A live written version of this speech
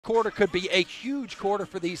quarter could be a huge quarter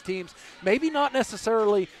for these teams. Maybe not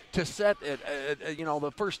necessarily to set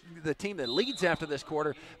the team that leads after this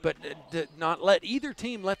quarter, but to not let either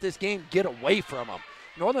team let this game get away from them.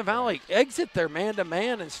 Northern Valley exit their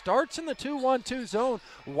man-to-man and starts in the 2-1-2 zone.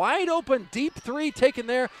 Wide open, deep three taken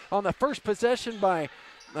there on the first possession by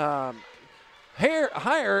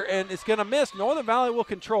Higher, and it's going to miss. Northern Valley will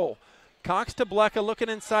control. Cox to Blecka, looking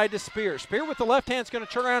inside to Spear. Spear with the left hand is going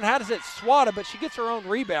to turn around. How does it swat it? But she gets her own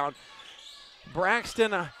rebound.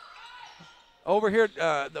 Braxton over here,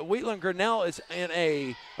 the Wheatland Grinnell is in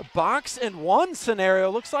a box and one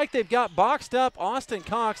scenario. Looks like they've got boxed up Austin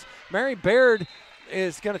Cox. Mary Baird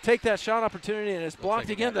is going to take that shot opportunity and is blocked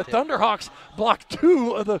again. The Thunderhawks blocked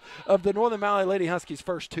two of the Northern Valley Lady Huskies'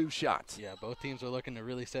 first two shots. Yeah, both teams are looking to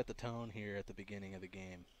really set the tone here at the beginning of the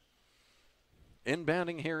game.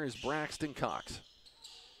 Inbounding here is Braxton Cox.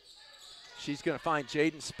 She's going to find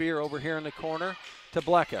Jaden Spear over here in the corner to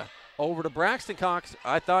Blecka. Over to Braxton Cox.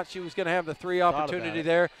 I thought she was going to have the three opportunity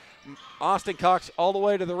there. Austin Cox all the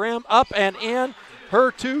way to the rim, up and in.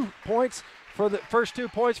 Her 2 points for the first 2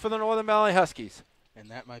 points for the Northern Valley Huskies. And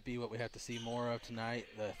that might be what we have to see more of tonight.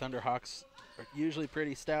 The Thunderhawks are usually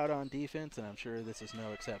pretty stout on defense, and I'm sure this is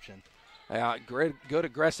no exception. Great, good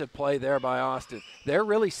aggressive play there by Austin. They're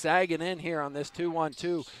really sagging in here on this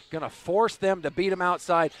 2-1-2. Going to force them to beat them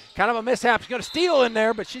outside. Kind of a mishap. She's going to steal in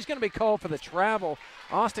there, but she's going to be called for the travel.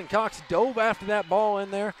 Austin Cox dove after that ball in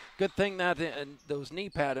there. Good thing that those knee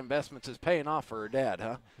pad investments is paying off for her dad,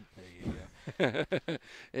 huh? There you go.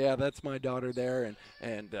 Yeah, that's my daughter there,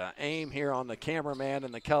 and Aim here on the cameraman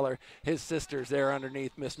and the color. His sister's there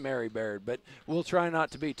underneath, Miss Mary Baird. But we'll try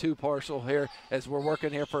not to be too partial here as we're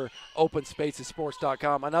working here for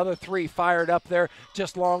OpenSpacesSports.com. Another three fired up there,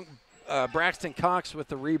 just long. Braxton Cox with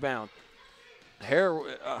the rebound.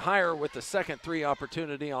 Higher with the second three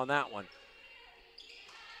opportunity on that one.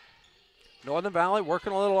 Northern Valley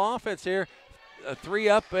working a little offense here. A three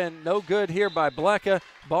up and no good here by Blecka.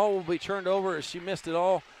 Ball will be turned over as she missed it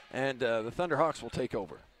all, and the Thunderhawks will take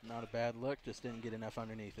over. Not a bad look, just didn't get enough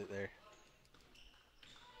underneath it there.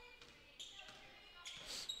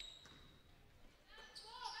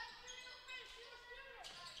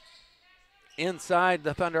 Inside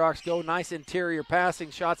the Thunderhawks go. Nice interior passing.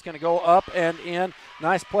 Shot's going to go up and in.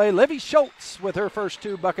 Nice play. Livy Schultz with her first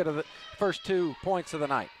 2 points of the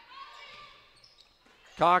night.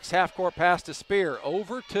 Cox half-court pass to Spear.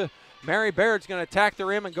 Over to Mary Baird's going to attack the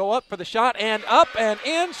rim and go up for the shot. And up and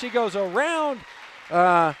in. She goes around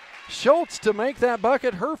Schultz to make that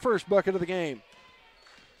bucket, her first bucket of the game.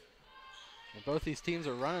 And both these teams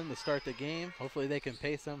are running to start the game. Hopefully they can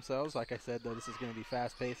pace themselves. Like I said, though, this is going to be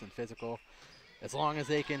fast-paced and physical as long as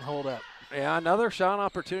they can hold up. Yeah, another shot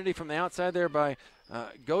opportunity from the outside there by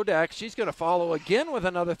Godek. She's going to follow again with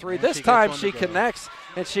another three. And this time she connects,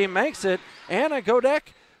 and she makes it. Anna Godek,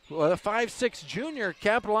 a 5'6" junior,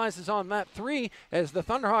 capitalizes on that three as the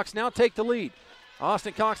Thunderhawks now take the lead.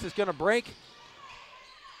 Austin Cox is going to break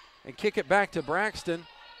and kick it back to Braxton.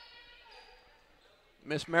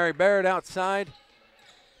 Miss Mary Baird outside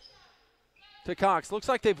to Cox. Looks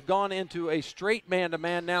like they've gone into a straight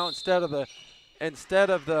man-to-man now instead of the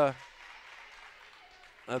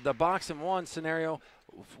box and one scenario.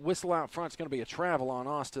 Whistle out front is going to be a travel on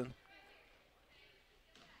Austin.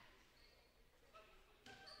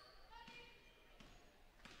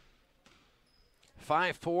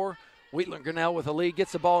 (5-4). Wheatland Grinnell with a lead,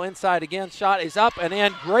 gets the ball inside again. Shot is up and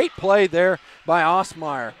in. Great play there by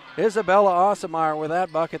Osmeyer. Isabella Osmeyer with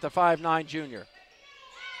that bucket, the 5'9" junior.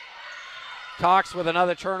 Cox with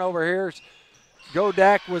another turnover here.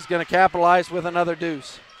 Godek was going to capitalize with another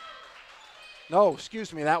deuce. No,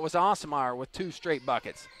 excuse me, that was Osmeyer with 2 straight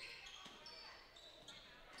buckets.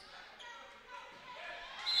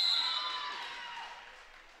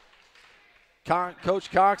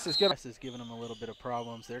 Coach Cox is going to giving them a little bit of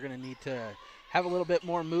problems. They're going to need to have a little bit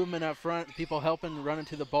more movement up front, people helping running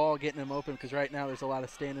to the ball, getting them open, because right now there's a lot of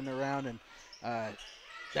standing around, and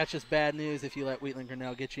that's just bad news if you let Wheatland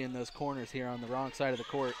Grinnell get you in those corners here on the wrong side of the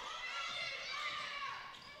court.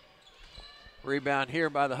 Rebound here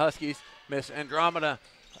by the Huskies. Miss Andromeda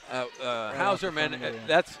Hauserman,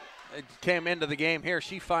 came into the game here.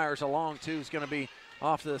 She fires along, too. Is going to be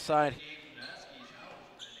off to the side.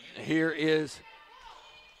 Here is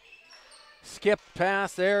skip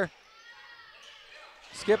pass there.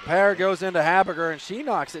 Skip pair goes into Habiger, and she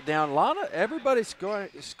knocks it down. Everybody's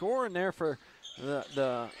scoring there for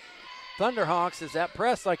the Thunderhawks. Is that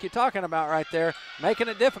press like you're talking about right there, making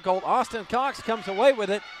it difficult. Austin Cox comes away with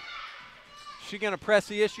it. She's going to press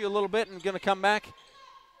the issue a little bit and going to come back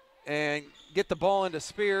and get the ball into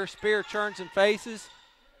Spear. Spear turns and faces.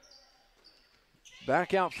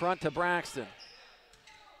 Back out front to Braxton.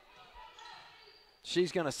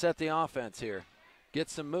 She's going to set the offense here. Get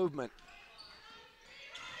some movement.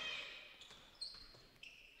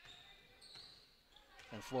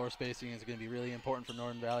 And floor spacing is going to be really important for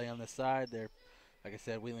Northern Valley on this side. They're, like I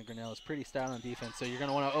said, Wheatland Grinnell is pretty stout on defense, so you're going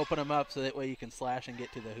to want to open them up so that way you can slash and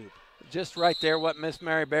get to the hoop. Just right there what Miss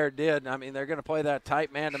Mary Baird did. I mean, they're going to play that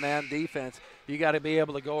tight man-to-man defense. You got to be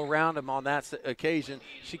able to go around them on that occasion.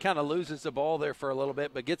 She kind of loses the ball there for a little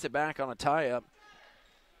bit, but gets it back on a tie-up.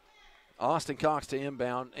 Austin Cox to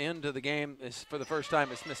inbound. Into the game is for the first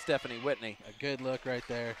time it's Miss Stephanie Whitney. A good look right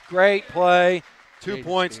there. Great play. 2 Jaden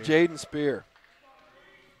points, Spear. Jaden Spear.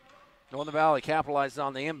 Northern Valley capitalizes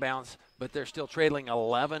on the inbounds, but they're still trailing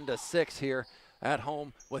 11-6 here at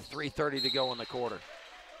home with 3:30 to go in the quarter.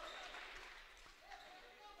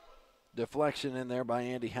 Deflection in there by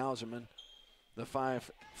Andy Hauserman, the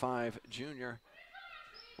 5'5" junior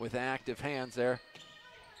with active hands there.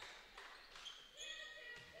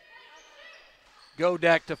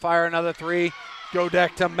 Godek to fire another three.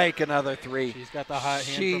 Godek to make another three. She's got the hot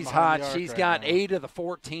hand. She's from hot. behind the arc She's right got now. 8 of the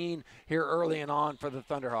 14 here early and on for the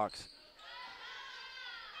Thunderhawks.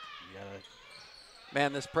 You gotta,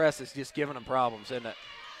 Man, this press is just giving them problems, isn't it?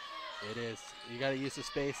 it is. You got to use the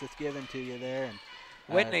space that's given to you there. And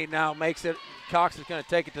Whitney now makes it. Cox is going to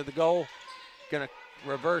take it to the goal. Going to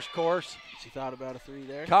reverse course. she thought about a three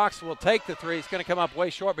there. Cox will take the three. It's going to come up way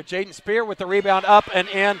short, but Jaden Spear with the rebound up and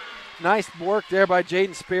in. Nice work there by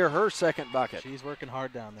Jaden Spear, her second bucket. She's working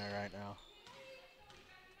hard down there right now.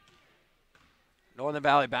 Northern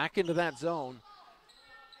Valley back into that zone.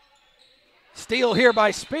 Steal here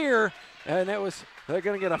by Spear, and they're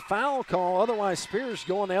going to get a foul call. Otherwise, Spear's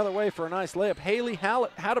going the other way for a nice layup. Haley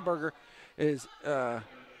Haberger is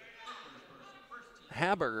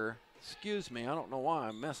Haberger. Excuse me, I don't know why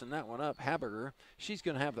I'm messing that one up. Haberger, she's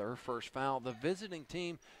going to have her first foul. The visiting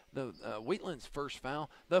team, the Wheatland's first foul.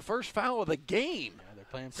 The first foul of the game. Yeah, they're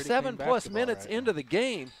playing pretty 7+ clean basketball minutes right into the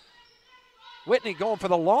game. Whitney going for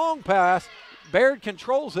the long pass. Baird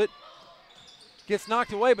controls it. Gets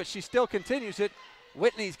knocked away, but she still continues it.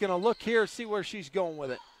 Whitney's going to look here, see where she's going with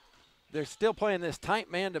it. They're still playing this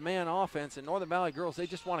tight man-to-man offense, and Northern Valley girls, they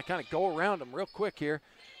just want to kind of go around them real quick here.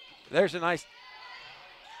 There's a nice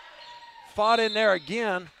fought in there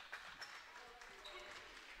again.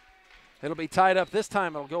 It'll be tied up. This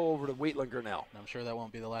time it'll go over to Wheatland Grinnell. I'm sure that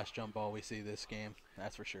won't be the last jump ball we see this game.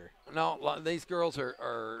 That's for sure. No, these girls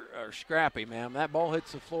are scrappy, man. That ball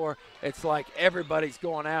hits the floor. It's like everybody's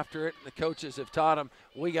going after it. The coaches have taught them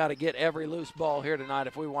we got to get every loose ball here tonight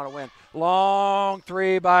if we want to win. Long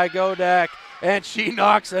three by Godek, and she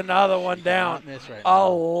knocks another one down. Miss right now.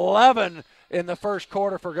 11 in the first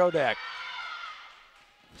quarter for Godek.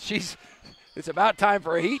 It's about time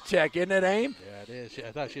for a heat check, isn't it, Aim? Yeah, it is.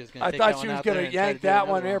 I thought she was going to I thought she was going to yank that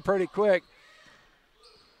one here pretty quick.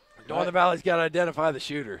 Northern Valley's got to identify the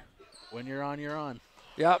shooter. When you're on, you're on.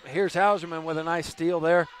 Yep, here's Hauserman with a nice steal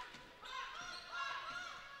there.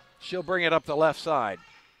 She'll bring it up the left side.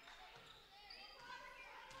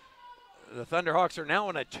 The Thunderhawks are now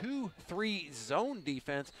in a 2-3 zone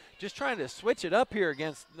defense, just trying to switch it up here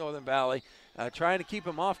against Northern Valley, trying to keep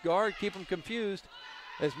them off guard, keep them confused.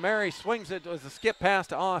 As Mary swings it with a skip pass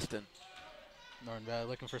to Austin. Northern Valley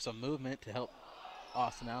looking for some movement to help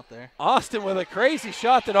Austin out there. Austin with a crazy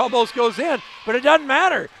shot that almost goes in, but it doesn't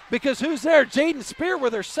matter because who's there? Jaden Spear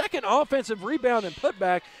with her second offensive rebound and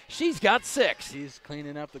putback. She's got 6. She's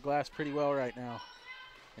cleaning up the glass pretty well right now,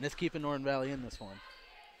 and it's keeping Northern Valley in this one.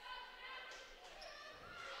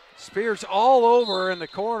 Spears all over in the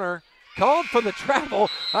corner. Called for the travel.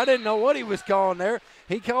 I didn't know what he was calling there.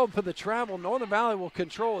 He called for the travel. Northern Valley will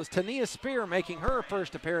control as Tania Spear making her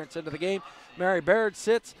first appearance into the game. Mary Baird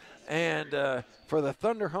sits, and for the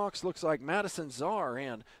Thunderhawks, looks like Madison Czar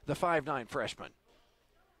and the 5'9" freshman.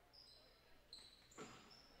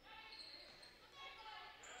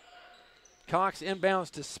 Cox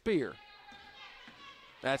inbounds to Spear.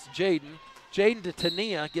 That's Jaden. Jaden to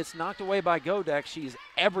Tania, gets knocked away by Godek. She's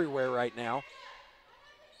everywhere right now.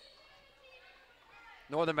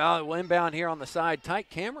 Northern Valley will inbound here on the side. Tight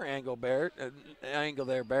camera angle, Baird. Angle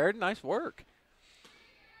there, Baird. Nice work.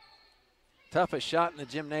 Toughest shot in the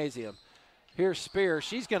gymnasium. Here's Spear.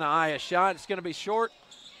 She's going to eye a shot. It's going to be short.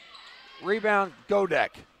 Rebound, Godek.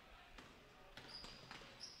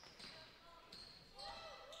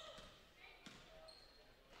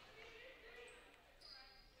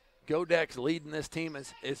 Godek's leading this team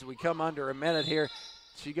as we come under a minute here.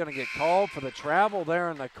 She's going to get called for the travel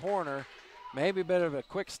there in the corner. Maybe a bit of a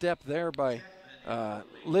quick step there by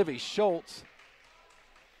Livy Schultz.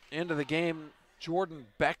 Into the game, Jordan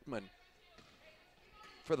Beckman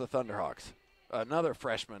for the Thunderhawks. another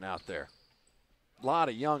freshman out there. A lot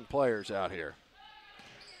of young players out here.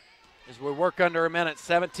 As we work under a minute,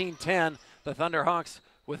 17-10, the Thunderhawks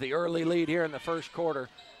with the early lead here in the first quarter.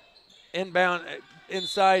 Inbound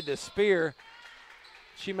inside to Spear.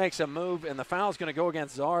 She makes a move, and the foul's going to go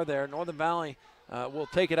against Czar there. Northern Valley will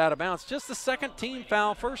take it out of bounds. Just the second team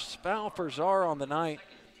foul, first foul for Czar on the night.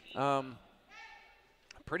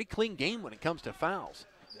 Pretty clean game when it comes to fouls.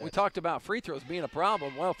 We talked about free throws being a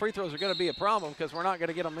problem. Well, free throws are going to be a problem because we're not going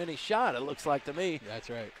to get them any shot, it looks like to me. That's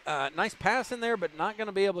right. Nice pass in there, but not going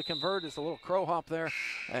to be able to convert. It's a little crow hop there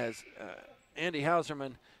as Andy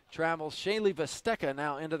Hauserman travels. Shaylee Vesteca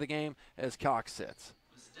now into the game as Cox sits.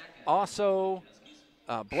 Also,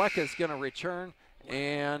 Bleca's going to return,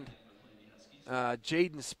 and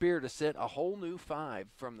Jaden Spear to sit. A whole new 5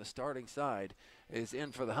 from the starting side is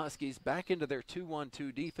in for the Huskies. Back into their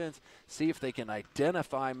 2-1-2 defense. See if they can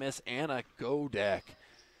identify Miss Anna Godek.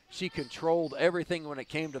 She controlled everything when it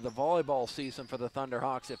came to the volleyball season for the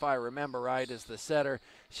Thunderhawks, if I remember right, as the setter.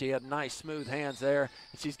 She had nice, smooth hands there.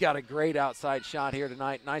 She's got a great outside shot here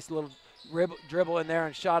tonight. Nice little dribble in there,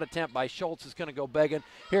 and shot attempt by Schultz is going to go begging.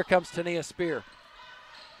 Here comes Tania Spear.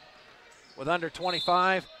 With under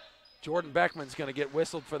 25, Jordan Beckman's going to get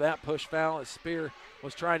whistled for that push foul as Spear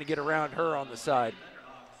was trying to get around her on the side.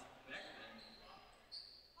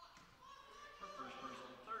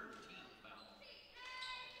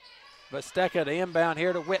 Vesteca to inbound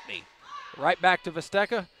here to Whitney. Right back to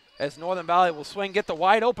Vesteca as Northern Valley will swing, get the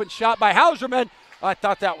wide open shot by Hauserman. I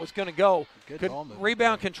thought that was going to go. Good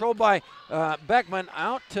rebound controlled by Beckman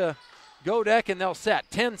out to Godek, and they'll set.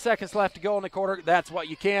 10 seconds left to go in the quarter. That's what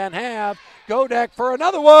you can have. Godek for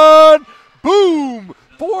another one. Boom!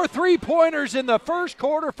 4 3-pointers in the first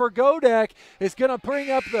quarter for Godek is going to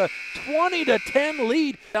bring up the 20-10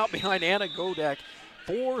 lead. Out behind Anna Godek.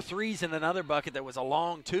 4 threes in another bucket. That was a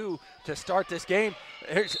long 2 to start this game.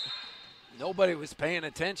 Nobody was paying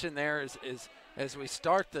attention there as we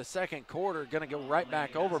start the second quarter. Going to go right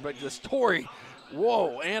back over, but the story,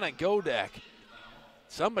 whoa, Anna Godek.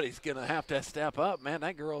 Somebody's going to have to step up. Man,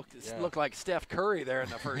 that girl looked like Steph Curry there in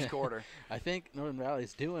the first quarter. I think Northern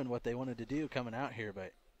Valley's doing what they wanted to do coming out here,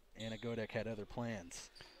 but Anna Godek had other plans.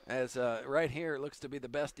 As right here, it looks to be the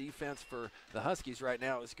best defense for the Huskies right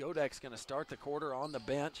now as Godek's going to start the quarter on the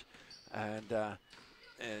bench. And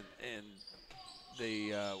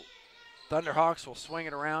the Thunderhawks will swing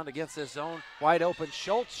it around against this zone. Wide open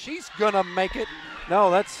Schultz. She's going to make it.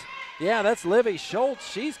 No, that's Livy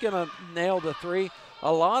Schultz. She's going to nail the 3.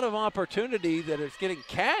 A lot of opportunity that is getting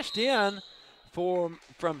cashed in from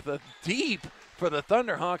the deep for the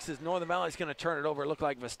Thunderhawks as Northern Valley's going to turn it over. It looked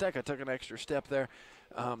like Vesteca took an extra step there.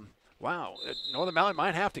 Wow, Northern Valley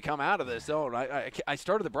might have to come out of this zone. I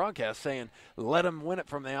started the broadcast saying let them win it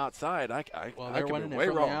from the outside. They're winning it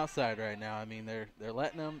from the outside right now. I mean, they're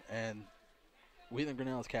letting them, and Wheatland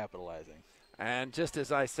Grinnell is capitalizing. And just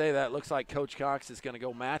as I say that, it looks like Coach Cox is going to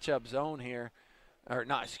go match-up zone here. Or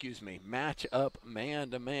not, excuse me, match-up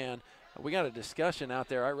man-to-man. We got a discussion out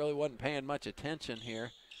there. I really wasn't paying much attention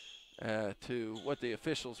here to what the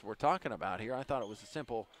officials were talking about here. I thought it was a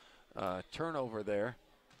simple turnover there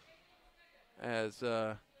as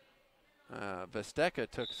Vesteca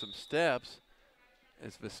took some steps.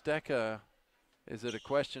 Is it a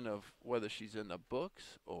question of whether she's in the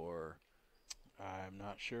books or? I'm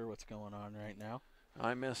not sure what's going on right now.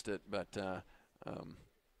 I missed it, but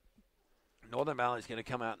Northern Valley's going to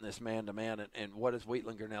come out in this man-to-man, and what does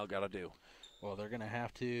Wheatland Grinnell got to do? Well, they're going to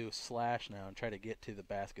have to slash now and try to get to the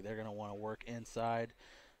basket. They're going to want to work inside,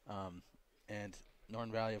 and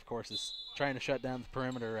Northern Valley, of course, is trying to shut down the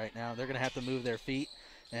perimeter right now. They're going to have to move their feet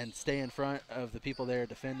and stay in front of the people there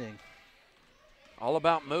defending. All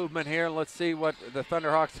about movement here. Let's see what the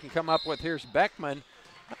Thunderhawks can come up with. Here's Beckman.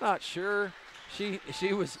 I'm not sure. She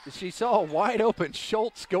saw a wide open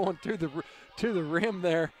Schultz going to the rim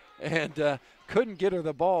there and couldn't get her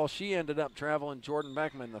the ball. She ended up traveling. Jordan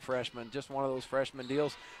Beckman, the freshman, just one of those freshman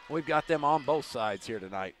deals. We've got them on both sides here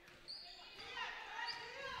tonight.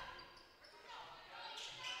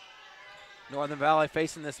 Northern Valley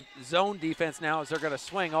facing this zone defense now as they're going to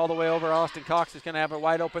swing all the way over. Austin Cox is going to have a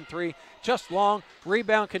wide open 3, just long.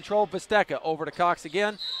 Rebound control, Vesteca over to Cox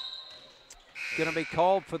again. Going to be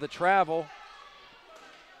called for the travel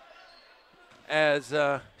as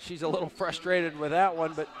she's a little frustrated with that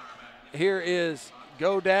one, but here is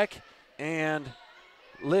Godek and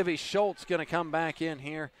Livy Schultz going to come back in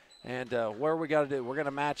here. And what we got to do? We're going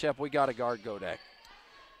to match up. We got to guard Godek.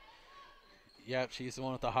 Yep, she's the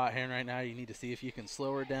one with the hot hand right now. You need to see if you can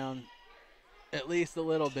slow her down at least a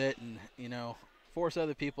little bit and, force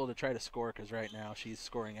other people to try to score because right now she's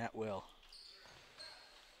scoring at will.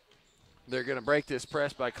 They're going to break this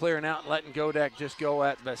press by clearing out and letting Godek just go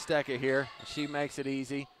at Vesteka here. She makes it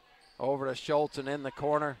easy. Over to Schultz and in the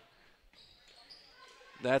corner.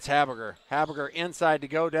 That's Haberger. Haberger inside to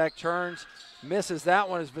Godek, turns, misses that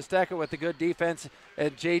one as Vesteka with the good defense,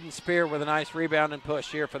 and Jaden Spear with a nice rebound and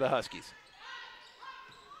push here for the Huskies.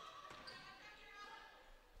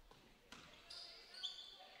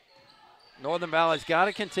 Northern Valley's got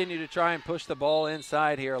to continue to try and push the ball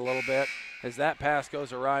inside here a little bit as that pass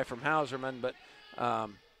goes awry from Hauserman, but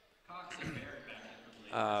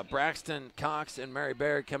Braxton, Cox, and Mary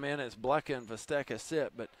Baird come in as Blecka and Vesteka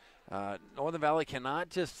sit, but Northern Valley cannot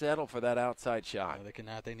just settle for that outside shot. No, they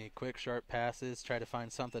cannot. They need quick, sharp passes, try to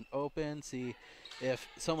find something open, see if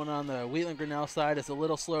someone on the Wheatland Grinnell side is a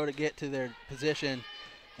little slow to get to their position,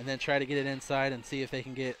 and then try to get it inside and see if they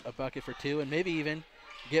can get a bucket for two and maybe even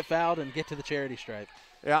get fouled and get to the charity stripe.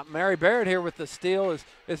 Yeah, Mary Barrett here with the steal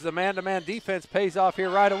is the man-to-man defense pays off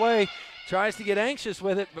here right away. Tries to get anxious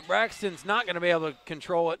with it, but Braxton's not going to be able to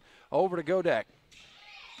control it. Over to Godek.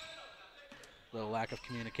 Little lack of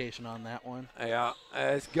communication on that one. Yeah,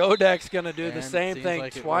 as Godek's going to do And the same thing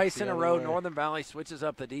like twice in a row. way. Northern Valley switches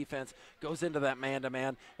up the defense, goes into that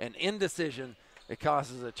man-to-man, and indecision, it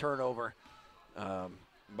causes a turnover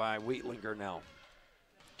by Wheatland Grinnell.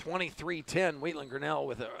 23-10, Wheatland Grinnell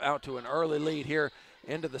with out to an early lead here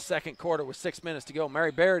into the second quarter with 6 minutes to go. Mary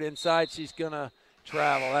Barrett inside, she's going to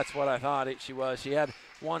travel. That's what I thought she was. She had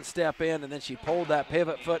one step in, and then she pulled that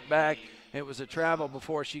pivot foot back. It was a travel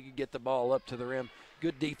before she could get the ball up to the rim.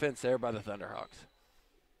 Good defense there by the Thunderhawks.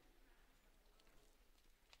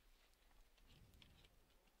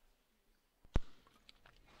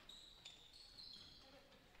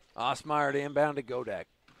 Osmeyer to inbound to Godek.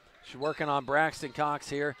 She's working on Braxton Cox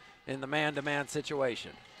here in the man-to-man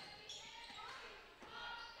situation.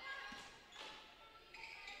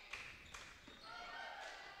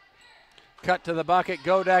 Cut to the bucket.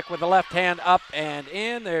 Godek with the left hand up and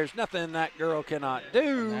in. There's nothing that girl cannot do.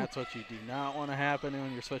 And that's what you do not want to happen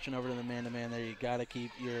when you're switching over to the man-to-man there. You got to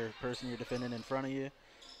keep your person you're defending in front of you.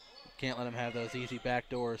 Can't let them have those easy back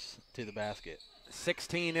doors to the basket.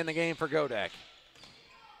 16 in the game for Godek.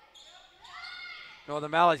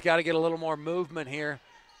 Northern Valley's got to get a little more movement here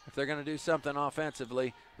if they're going to do something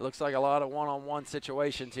offensively. It looks like a lot of one-on-one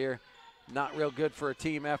situations here. Not real good for a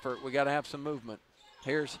team effort. We got to have some movement.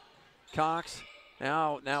 Here's Cox.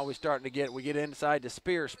 Now we're starting to get inside to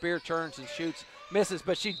Spear. Spear turns and shoots, misses,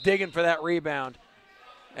 but she's digging for that rebound.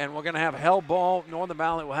 And we're going to have a held ball. Northern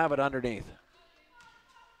Valley will have it underneath.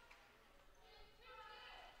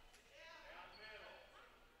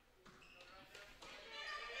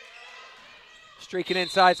 Streaking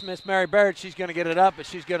inside, Miss Mary Barrett. She's going to get it up, but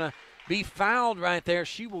she's going to be fouled right there.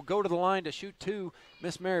 She will go to the line to shoot two.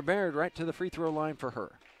 Miss Mary Barrett right to the free throw line for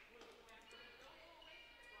her.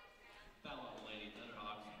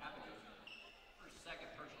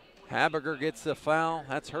 Haberger gets the foul.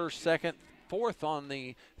 That's her second, fourth on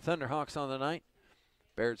the Thunderhawks on the night.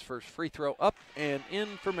 Barrett's first free throw up and in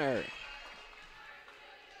for Mary.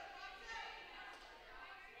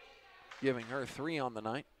 Giving her 3 on the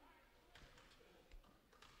night.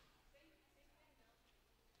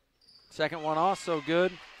 Second one also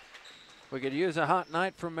good. We could use a hot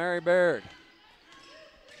night from Mary Baird.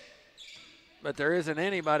 But there isn't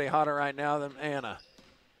anybody hotter right now than Anna.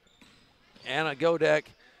 Anna Godek.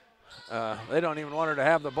 They don't even want her to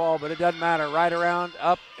have the ball, but it doesn't matter. Right around,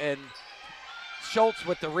 up, and Schultz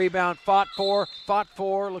with the rebound. Fought for.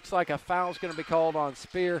 Looks like a foul's going to be called on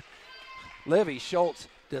Spear. Livy Schultz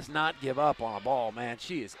does not give up on a ball, man.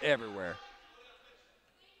 She is everywhere.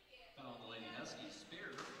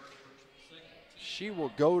 She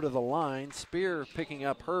will go to the line. Spear picking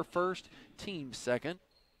up her first, team second.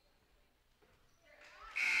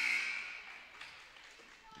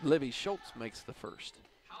 Livy Schultz makes the first.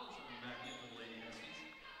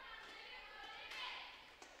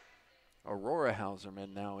 Aurora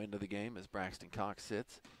Hauserman now into the game as Braxton Cox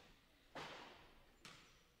sits.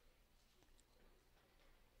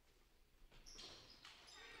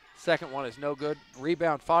 Second one is no good.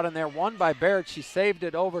 Rebound fought in there. Won by Barrett. She saved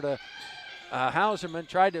it over to Hauserman.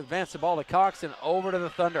 Tried to advance the ball to Cox and over to the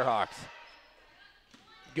Thunderhawks.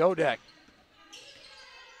 Godek.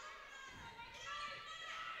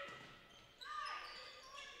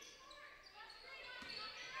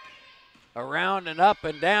 Around and up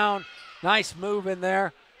and down. Nice move in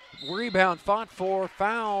there. Rebound fought for.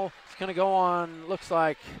 Foul. It's going to go on, looks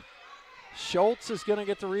like Schultz is going to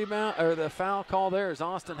get the rebound, or the foul call there as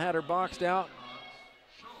Austin had her boxed out.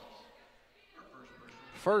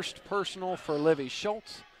 First personal for Livy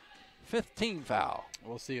Schultz. 5th team foul.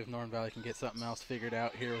 We'll see if Northern Valley can get something else figured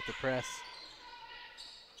out here with the press.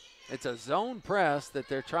 It's a zone press that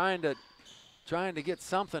they're trying to get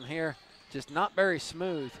something here, just not very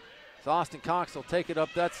smooth. So Austin Cox will take it up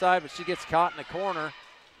that side, but she gets caught in the corner.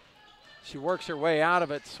 She works her way out of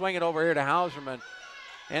it, swing it over here to Hauserman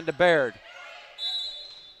and to Baird.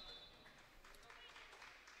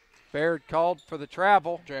 Baird called for the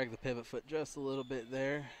travel. Drag the pivot foot just a little bit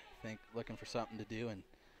there. I think looking for something to do and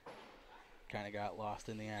kind of got lost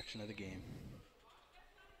in the action of the game.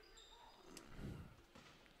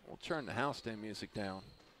 We'll turn the house theme music down.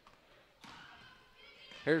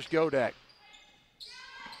 Here's Godek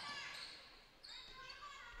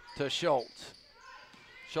to Schultz.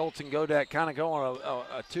 Schultz and Godek kind of going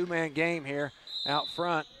a two-man game here out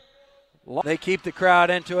front. They keep the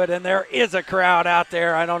crowd into it, and there is a crowd out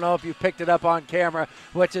there. I don't know if you picked it up on camera,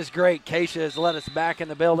 which is great. Keisha has let us back in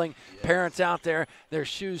the building. Yeah. Parents out there, their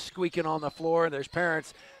shoes squeaking on the floor. There's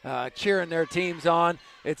parents cheering their teams on.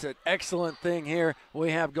 It's an excellent thing here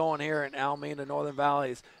we have going here in Alameda, Northern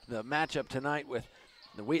Valley's. The matchup tonight with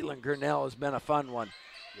the Wheatland Grinnell has been a fun one.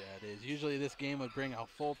 Yeah, it is. Usually this game would bring a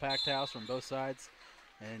full packed house from both sides,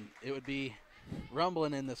 and it would be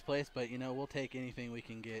rumbling in this place, but, you know, we'll take anything we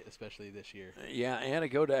can get, especially this year. Yeah, Anna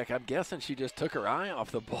Godek, I'm guessing she just took her eye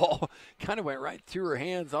off the ball, kind of went right through her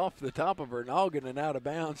hands off the top of her noggin and out of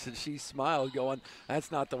bounds, and she smiled going,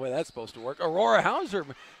 that's not the way that's supposed to work. Aurora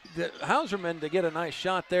Hauserman to get a nice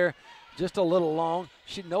shot there, just a little long.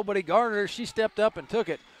 Nobody guarded her. She stepped up and took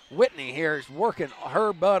it. Whitney here is working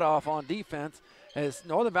her butt off on defense as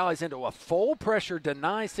Northern Valley's into a full pressure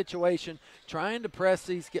deny situation, trying to press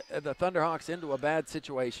the Thunderhawks into a bad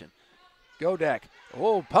situation. Godek,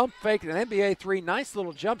 pump fake, an NBA three, nice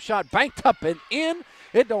little jump shot, banked up and in.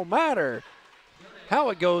 It don't matter how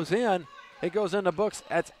it goes in. It goes in the books.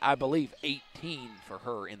 That's, I believe, 18 for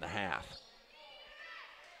her in the half.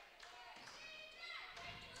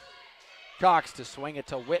 Cox to swing it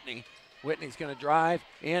to Whitney. Whitney's going to drive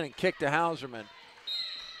in and kick to Hauserman.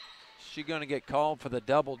 She's going to get called for the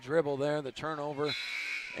double dribble there, the turnover,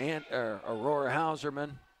 and Aurora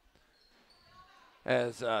Hauserman.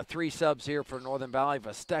 As three subs here for Northern Valley,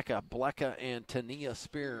 Vesteka, Blecka, and Tania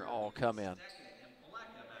Spear all come in.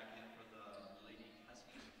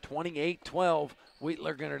 28-12,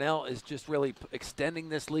 Wheatland Grinnell is just really extending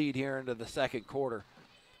this lead here into the second quarter.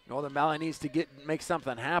 Northern Valley needs to make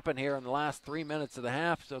something happen here in the last 3 minutes of the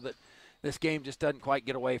half so that this game just doesn't quite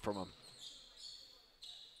get away from them.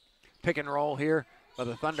 Pick and roll here by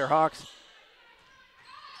the Thunderhawks.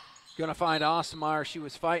 Going to find Osmeyer. She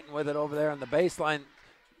was fighting with it over there on the baseline.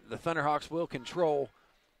 The Thunderhawks will control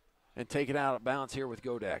and take it out of bounds here with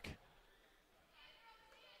Godek.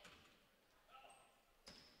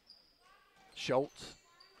 Schultz.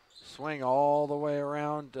 Swing all the way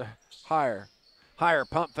around to Higher. Higher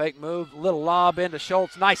pump fake move. Little lob into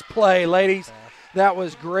Schultz. Nice play, ladies. That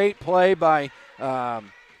was great play by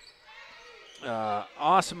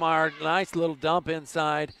Osmeyer. Nice little dump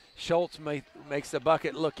inside. Schultz makes the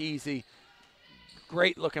bucket look easy.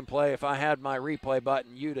 Great looking play. If I had my replay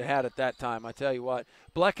button, you'd have had it that time. I tell you what.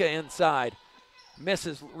 Blecka inside.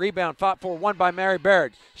 Misses. Rebound fought for, won by Mary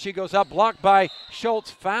Baird. She goes up, blocked by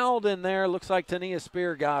Schultz. Fouled in there. Looks like Tania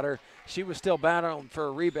Spear got her. She was still battling for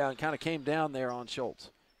a rebound. Kind of came down there on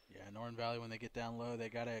Schultz. Yeah, Northern Valley, when they get down low, they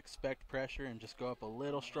got to expect pressure and just go up a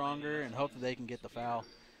little stronger and hope that they can get the foul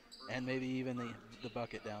and maybe even the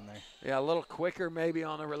bucket down there. Yeah, a little quicker maybe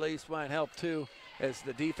on the release might help too, as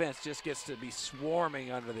the defense just gets to be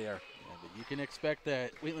swarming under there. Yeah, but you can expect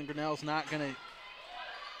that Wheatland Grinnell's not going to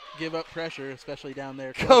give up pressure, especially down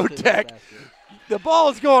there. Godek, the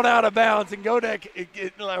ball's going out of bounds, and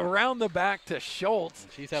Godek around the back to Schultz.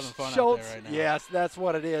 And she's having fun Schultz, out there right now. Yes, that's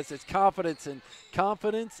what it is. It's confidence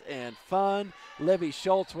and fun. Livy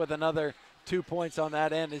Schultz with another 2 points on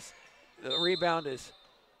that end. The rebound is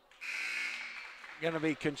going to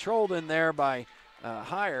be controlled in there by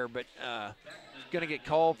Higher, but going to get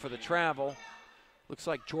called for the travel. Looks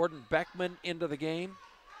like Jordan Beckman into the game.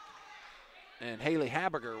 And Haley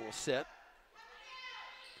Habiger will sit.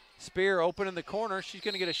 Spear open in the corner. She's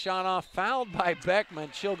going to get a shot off. Fouled by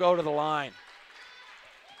Beckman. She'll go to the line.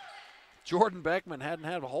 Jordan Beckman hadn't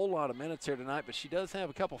had a whole lot of minutes here tonight, but she does have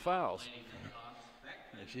a couple fouls.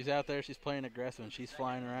 If she's out there, she's playing aggressive, and she's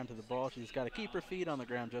flying around to the ball. She's got to keep her feet on the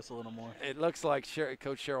ground just a little more. It looks like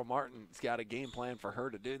Coach Cheryl Martin's got a game plan for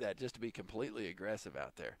her to do that, just to be completely aggressive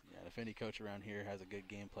out there. Yeah, if any coach around here has a good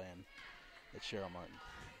game plan, it's Cheryl Martin.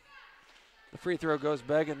 The free throw goes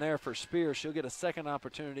begging there for Spear. She'll get a second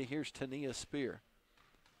opportunity. Here's Tania Spear.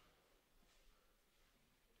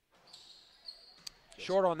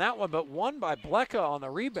 Short on that one, but won by Blecka on the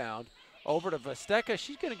rebound. Over to Vesteka.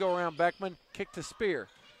 She's going to go around Beckman, kick to Spear.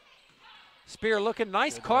 Spear looking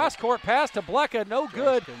nice cross-court pass to Blecka, no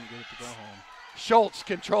good. Couldn't get it to go home. Schultz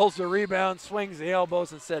controls the rebound, swings the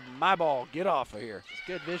elbows, and said, my ball, get off of here. It's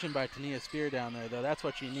good vision by Tania Spear down there, though. That's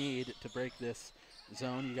what you need to break this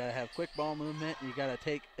zone. You got to have quick ball movement, and you got to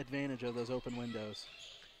take advantage of those open windows.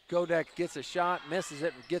 Godek gets a shot, misses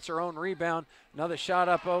it, gets her own rebound. Another shot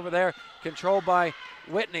up over there, controlled by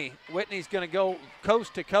Whitney. Whitney's going to go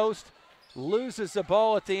coast to coast, loses the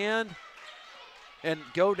ball at the end, and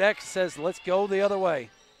Godek says, let's go the other way.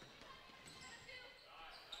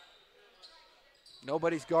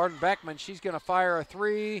 Nobody's guarding Beckman. She's going to fire a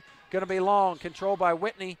three. Going to be long. Controlled by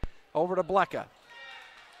Whitney. Over to Blecka.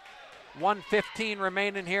 1:15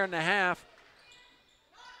 remaining here in the half.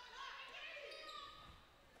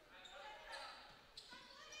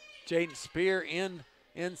 Jaden Spear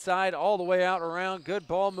inside all the way out around. Good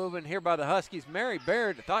ball movement here by the Huskies. Mary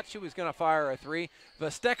Baird thought she was going to fire a three.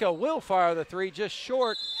 Vesteca will fire the three, just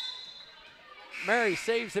short. Mary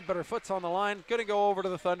saves it, but her foot's on the line. Going to go over to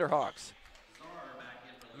the Thunderhawks.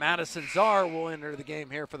 Madison Czar will enter the game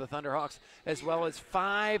here for the Thunderhawks, as well as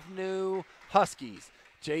 5 new Huskies.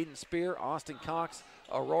 Jaden Spear, Austin Cox,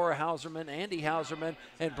 Aurora Hauserman, Andy Hauserman,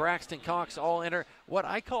 and Braxton Cox all enter what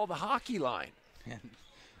I call the hockey line.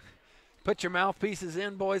 Put your mouthpieces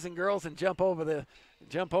in, boys and girls, and jump over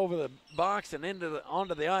the box and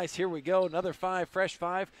onto the ice. Here we go, another 5, fresh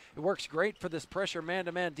 5. It works great for this pressure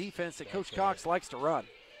man-to-man defense that Coach Cox likes to run.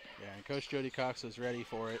 Yeah, and Coach Jody Cox was ready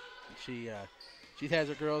for it. She has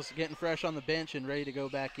her girls getting fresh on the bench and ready to go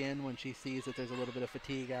back in when she sees that there's a little bit of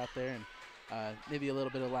fatigue out there and maybe a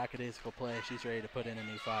little bit of lackadaisical play. She's ready to put in a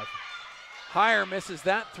new 5. Heyer misses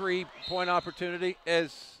that 3-point opportunity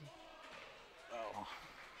as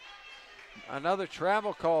another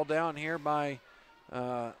travel call down here by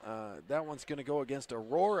that one's going to go against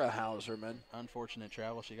Aurora Hauserman. Unfortunate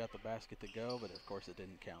travel. She got the basket to go, but of course it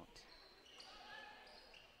didn't count.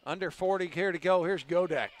 Under 40 here to go. Here's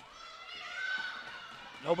Godek.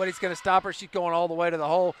 Nobody's going to stop her. She's going all the way to the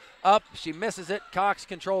hole. Up. She misses it. Cox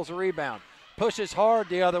controls the rebound. Pushes hard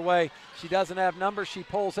the other way. She doesn't have numbers. She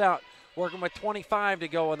pulls out. Working with 25 to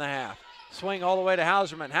go in the half. Swing all the way to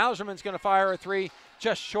Hauserman. Hauserman's going to fire a three.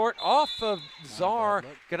 Just short off of Czar.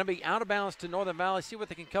 Going to be out of bounds to Northern Valley. See what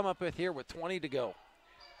they can come up with here with 20 to go.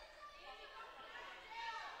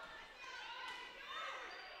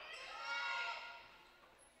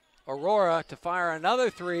 Aurora to fire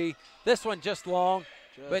another three. This one just long.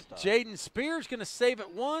 But Jaden Spear's going to save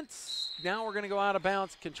it once. Now we're going to go out of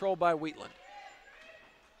bounds, controlled by Wheatland.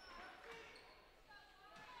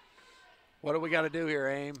 What do we got to do here,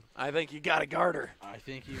 Aim? I think you got to guard her. I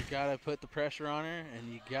think you've got to put the pressure on her,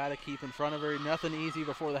 and you got to keep in front of her. Nothing easy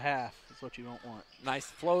before the half. That's what you don't want. Nice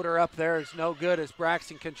floater up there. It's no good as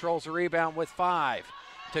Braxton controls the rebound with 5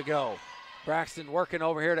 to go. Braxton working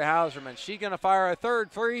over here to Hauserman. She's going to fire a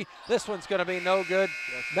third three. This one's going to be no good.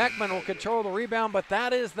 Beckman will control the rebound, but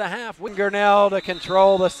that is the half. Grinnell to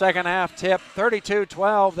control the second half tip.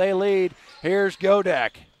 32-12, they lead. Here's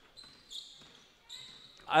Godek.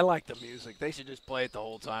 I like the music. They should just play it the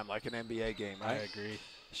whole time like an NBA game, right? I agree.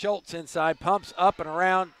 Schultz inside, pumps up and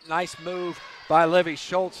around. Nice move by Livy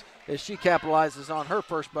Schultz as she capitalizes on her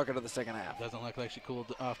first bucket of the second half. Doesn't look like she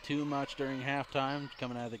cooled off too much during halftime.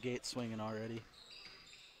 Coming out of the gate swinging already.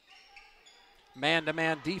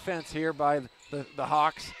 Man-to-man defense here by the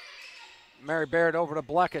Hawks. Mary Barrett over to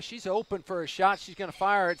Blecka. She's open for a shot. She's going to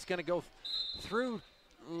fire. It's going to go through.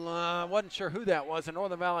 Wasn't sure who that was. A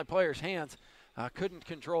Northern Valley player's hands. Couldn't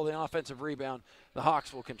control the offensive rebound. The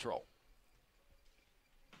Hawks will control.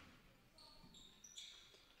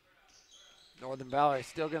 Northern Valley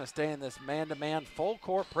still going to stay in this man-to-man full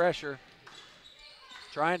court pressure.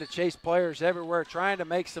 Trying to chase players everywhere. Trying to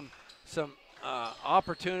make some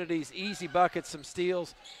opportunities, easy buckets, some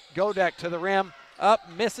steals. Godek to the rim. Up,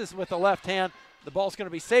 misses with the left hand. The ball's going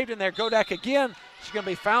to be saved in there. Godek again. She's going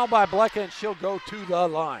to be fouled by Blecka, and she'll go to the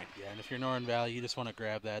line. Yeah, and if you're Northern Valley, you just want to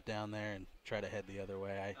grab that down there and try to head the other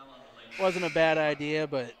way. Wasn't a bad idea,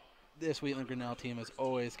 but this Wheatland Grinnell team has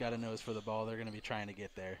always got a nose for the ball. They're going to be trying to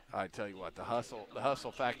get there. I tell you what, the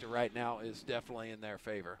hustle factor right now is definitely in their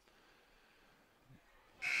favor.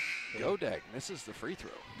 Godek misses the free throw.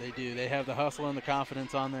 They do. They have the hustle and the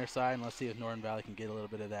confidence on their side, and let's see if Northern Valley can get a little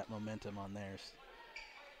bit of that momentum on theirs.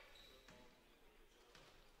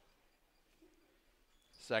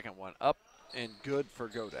 Second one up and good for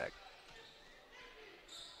Godek.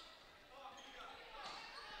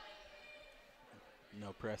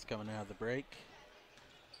 No press coming out of the break.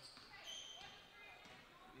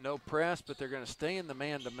 No press, but they're going to stay in the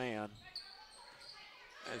man-to-man.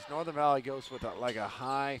 As Northern Valley goes with like a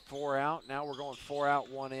high 4 out. Now we're going 4 out,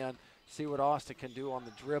 1 in. See what Austin can do on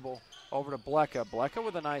the dribble. Over to Blecka. Blecka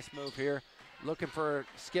with a nice move here. Looking for a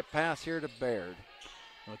skip pass here to Baird.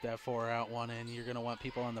 With that 4 out, 1 in, you're going to want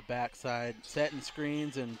people on the backside setting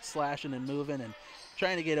screens and slashing and moving and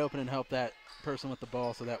trying to get open and help that person with the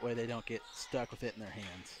ball so that way they don't get stuck with it in their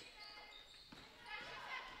hands.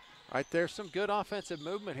 Right there, some good offensive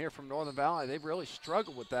movement here from Northern Valley. They've really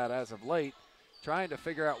struggled with that as of late, trying to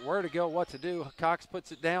figure out where to go, what to do. Cox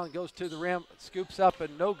puts it down, goes to the rim, scoops up,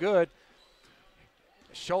 and no good.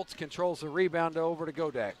 Schultz controls the rebound over to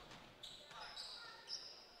Godek.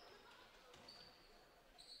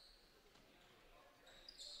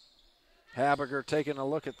 Habiger taking a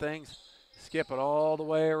look at things, skip it all the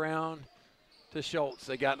way around to Schultz.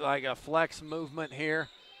 They got like a flex movement here.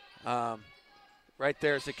 Right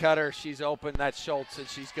there's the cutter. She's open. That's Schultz, and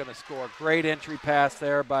she's going to score. Great entry pass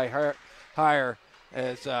there by Heyer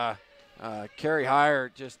as Carrie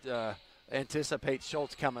Heyer just anticipates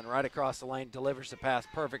Schultz coming right across the lane, delivers the pass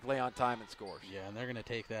perfectly on time and scores. Yeah, and they're going to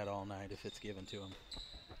take that all night if it's given to them.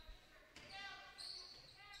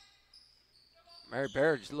 Mary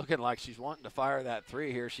Baird's looking like she's wanting to fire that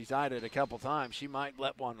three here. She's eyed it a couple times. She might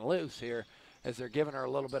let one loose here as they're giving her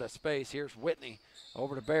a little bit of space. Here's Whitney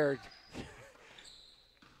over to Baird.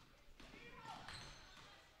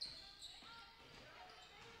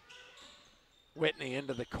 Whitney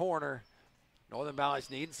into the corner. Northern Valley's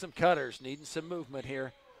needing some cutters, needing some movement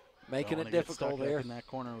here, making it difficult here. In that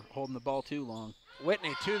corner, holding the ball too long.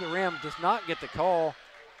 Whitney to the rim, does not get the call.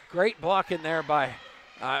 Great block in there by.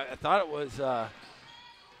 I thought it was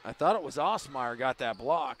Osmeyer got that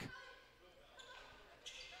block.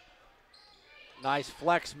 Nice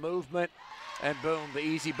flex movement, and boom, the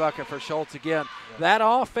easy bucket for Schultz again. Yeah. That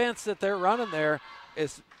offense that they're running there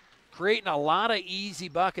is creating a lot of easy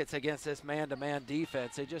buckets against this man-to-man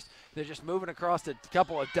defense. They're just moving across a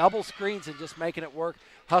couple of double screens and just making it work.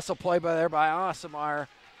 Hustle play by Osmeyer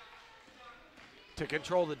to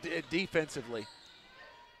control the defensively.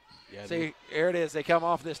 Yeah, see, here it is. They come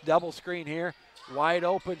off this double screen here. Wide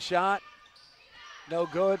open shot. No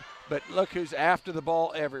good, but look who's after the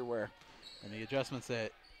ball everywhere. And the adjustments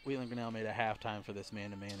that Wheatland Grinnell made at halftime for this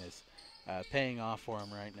man-to-man is paying off for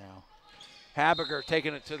him right now. Habiger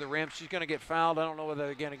taking it to the rim. She's going to get fouled. I don't know whether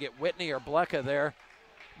they're going to get Whitney or Blecka there,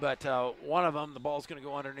 but one of them, the ball's going to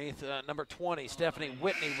go underneath. Number 20, Stephanie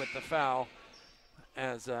Whitney with the foul,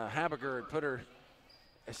 as Habiger had put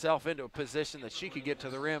herself into a position that she could get to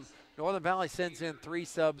the rim. Northern Valley sends in 3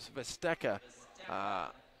 subs: Vesteka,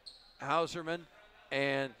 Hauserman,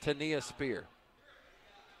 and Tania Spear.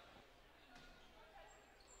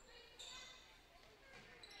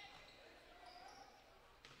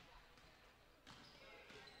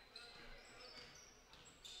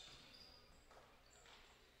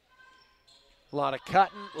 A lot of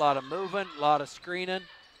cutting, a lot of moving, a lot of screening.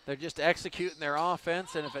 They're just executing their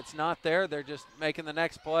offense, and if it's not there, they're just making the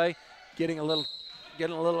next play, getting a little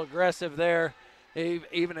aggressive there.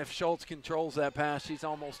 Even if Schultz controls that pass, she's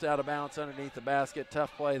almost out of bounds underneath the basket.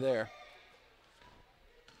 Tough play there.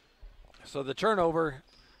 So the turnover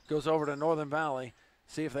goes over to Northern Valley.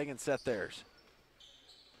 See if they can set theirs.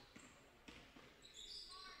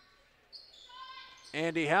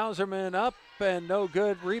 Andy Hauserman up and no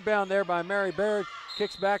good. Rebound there by Mary Baird.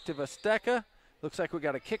 Kicks back to Vesteka. Looks like we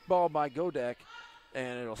got a kick ball by Godek,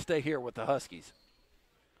 and it'll stay here with the Huskies.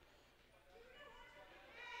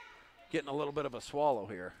 Getting a little bit of a swallow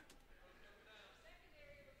here.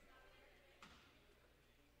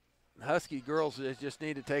 The Husky girls just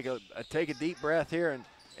need to take a deep breath here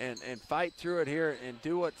and fight through it here and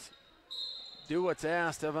do what's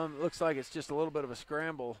asked of them. It looks like it's just a little bit of a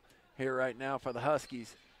scramble here right now for the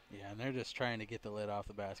Huskies. Yeah, and they're just trying to get the lid off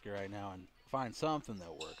the basket right now and find something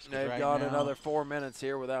that works. They've right got now, another 4 minutes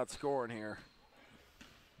here without scoring here.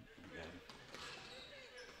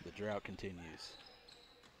 The drought continues.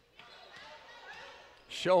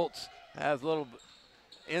 Schultz has a little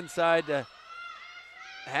inside to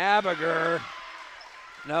Habiger.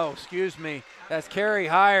 No, excuse me. That's Carrie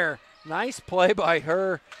Heyer. Nice play by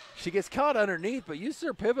her. She gets caught underneath, but uses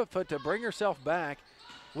her pivot foot to bring herself back.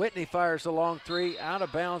 Whitney fires a long 3, out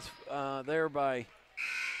of bounds there by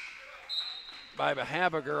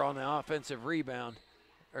Habiger on the offensive rebound.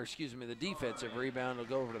 Or excuse me, the defensive rebound will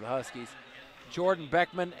go over to the Huskies. Jordan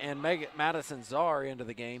Beckman and Madison Czar into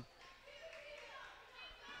the game.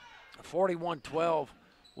 41-12,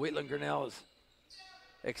 Wheatland Grinnell is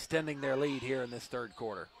extending their lead here in this third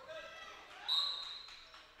quarter.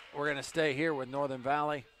 We're going to stay here with Northern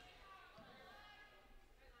Valley.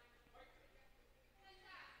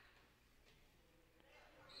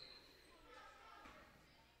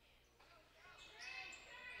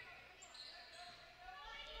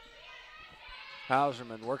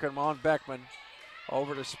 Hauserman working them on Beckman.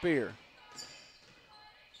 Over to Spear.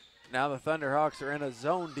 Now the Thunderhawks are in a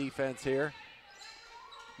zone defense here.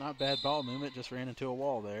 Not bad ball movement, just ran into a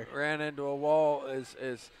wall there. Ran into a wall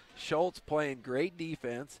as Schultz, playing great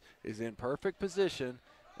defense, is in perfect position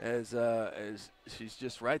as she's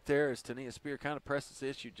just right there as Tania Spear kind of presses the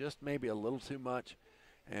issue just maybe a little too much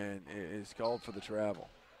and is called for the travel.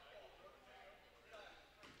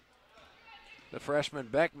 The freshman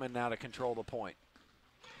Beckman now to control the point.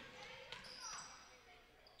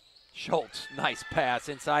 Schultz, nice pass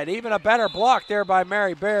inside. Even a better block there by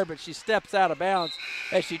Mary Baird, but she steps out of bounds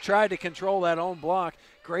as she tried to control that own block.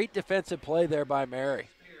 Great defensive play there by Mary.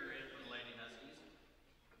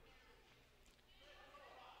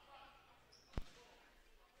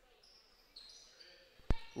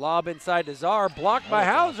 Lob inside to Czar, blocked by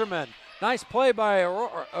Hauserman. Nice play by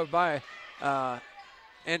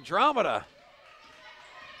Andromeda.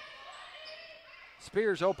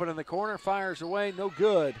 Spears open in the corner, fires away, no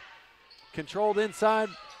good. Controlled inside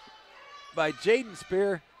by Jaden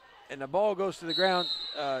Spear, and the ball goes to the ground.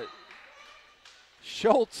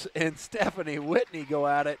 Schultz and Stephanie Whitney go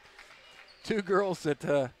at it. Two girls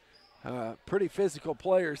that pretty physical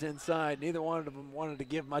players inside. Neither one of them wanted to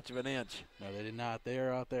give much of an inch. No, they did not. They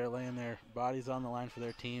are out there laying their bodies on the line for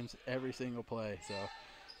their teams every single play. So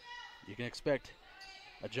you can expect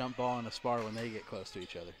a jump ball and a spar when they get close to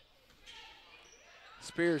each other.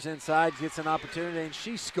 Spears inside, gets an opportunity, and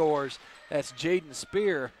she scores. That's Jaden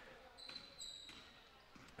Spear.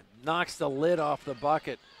 Knocks the lid off the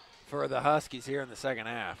bucket for the Huskies here in the second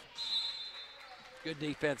half. Good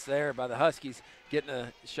defense there by the Huskies, getting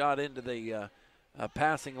a shot into the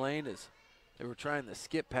passing lane as they were trying to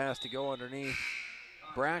skip pass to go underneath.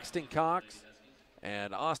 Braxton Cox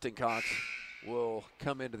and Austin Cox will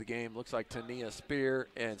come into the game. Looks like Tania Spear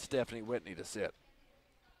and Stephanie Whitney to sit.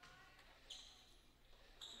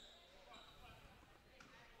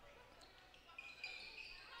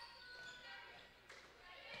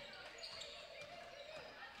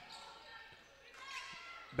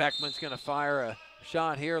 Beckman's going to fire a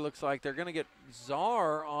shot here. Looks like they're going to get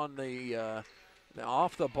Czar on the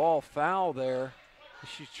off-the-ball foul there.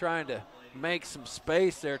 She's trying to make some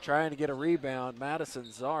space there, trying to get a rebound.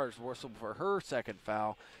 Madison Czar's whistled for her second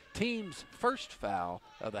foul, team's first foul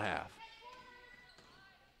of the half.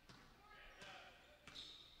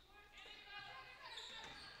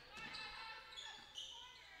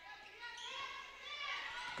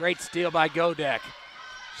 Great steal by Godek.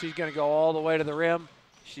 She's going to go all the way to the rim.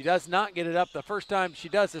 She does not get it up the first time. She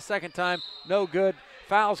does the second time. No good.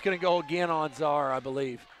 Foul's going to go again on Czar, I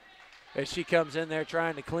believe. As she comes in there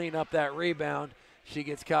trying to clean up that rebound, she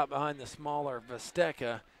gets caught behind the smaller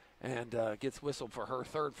Vesteka and gets whistled for her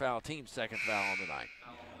third foul, team's second foul on the night.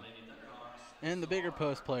 And the bigger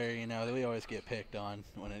post player, you know, that we always get picked on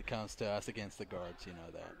when it comes to us against the guards, you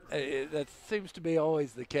know that. That seems to be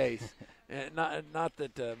always the case. Not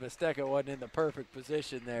that Vesteka wasn't in the perfect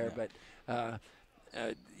position there, but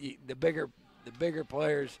the bigger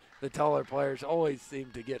players, the taller players, always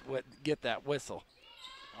seem to get that whistle.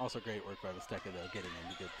 Also great work by Vesteka, though, getting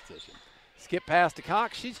into good position. Skip pass to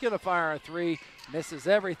Cox. She's going to fire a three. Misses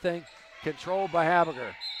everything. Controlled by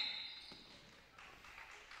Habiger.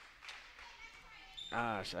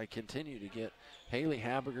 Gosh, I continue to get Haley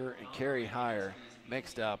Habiger and Carrie Heyer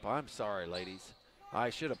mixed up. I'm sorry, ladies. I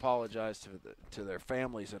should apologize to their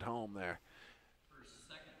families at home there.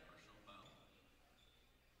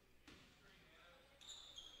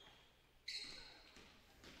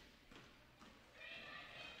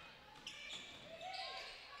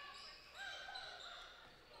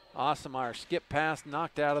 Ossemeyer skip pass,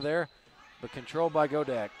 knocked out of there, but controlled by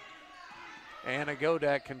Godek. Anna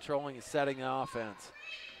Godek controlling and setting the offense.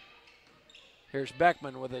 Here's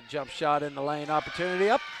Beckman with a jump shot in the lane. Opportunity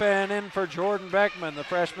up and in for Jordan Beckman. The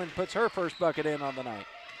freshman puts her first bucket in on the night.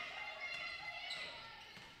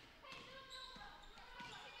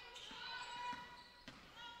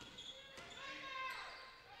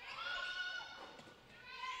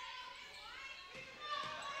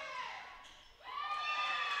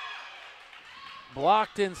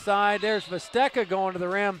 Blocked inside. There's Vesteka going to the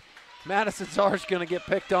rim. Madison Czar's going to get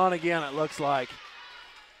picked on again, it looks like.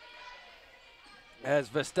 As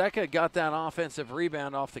Vesteka got that offensive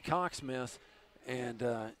rebound off the Cox miss and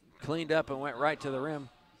cleaned up and went right to the rim.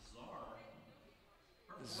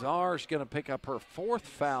 Czar's going to pick up her fourth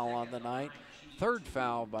foul on the night, third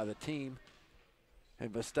foul by the team,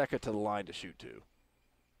 and Vesteka to the line to shoot two.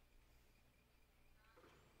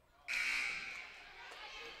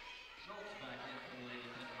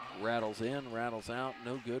 Rattles in, rattles out,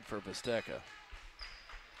 no good for Vesteka.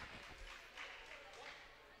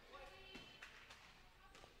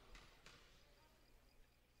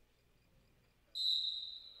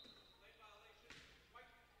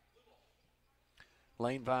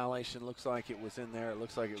 Lane violation. Looks like it was in there. It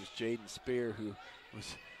looks like it was Jaden Spear who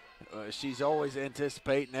was she's always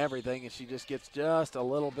anticipating everything, and she just gets just a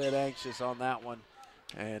little bit anxious on that one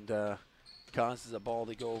and causes a ball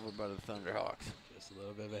to go over by the Thunderhawks. Just a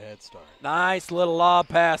little bit of a head start. Nice little lob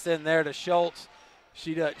pass in there to Schultz.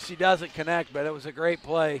 She doesn't connect, but it was a great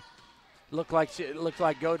play. Looked like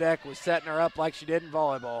Godek was setting her up like she did in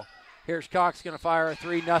volleyball. Here's Cox going to fire a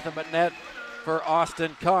 3, nothing but net for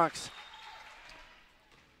Austin Cox.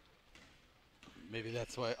 Maybe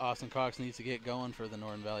that's why Austin Cox needs to get going for the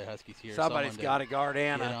Northern Valley Huskies here. Somebody's got to guard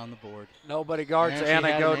Anna. Get on the board. Nobody guards Anna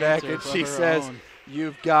Godek, and she says,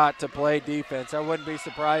 you've got to play defense. I wouldn't be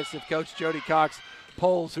surprised if Coach Jody Cox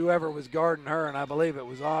pulls whoever was guarding her, and I believe it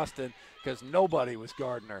was Austin, because nobody was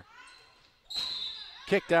guarding her.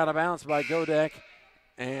 Kicked out of bounds by Godek,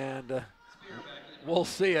 and we'll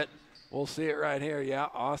see it. We'll see it right here. Yeah,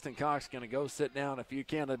 Austin Cox going to go sit down. If you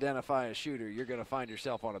can't identify a shooter, you're going to find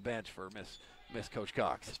yourself on a bench for Miss Coach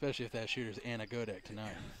Cox. Especially if that shooter's Anna Godek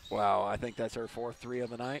tonight. Wow, I think that's her 4th 3 of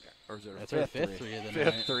the night. Or is it that's her fifth 3 of the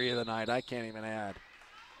night? Fifth 3 of the night. I can't even add.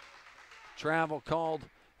 Travel called.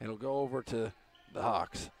 It'll go over to the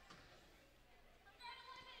Hawks.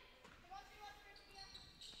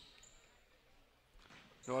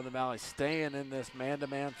 Northern Valley staying in this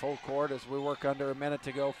man-to-man full court as we work under a minute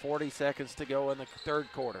to go, 40 seconds to go in the 3rd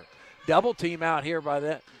quarter. Double team out here by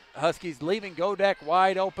the Huskies, leaving Godek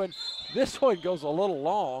wide open. This one goes a little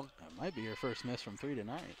long. That might be her first miss from 3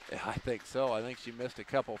 tonight. Yeah, I think so. I think she missed a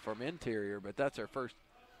couple from interior, but that's her first.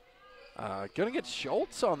 Going to get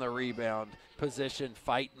Schultz on the rebound position,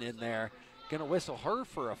 fighting in there. Going to whistle her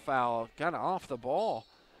for a foul, kind of off the ball.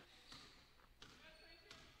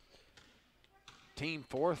 Team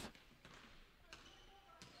 4th.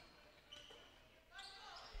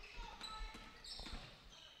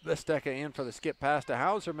 Visteka in for the skip pass to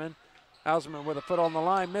Hauserman. Hauserman with a foot on the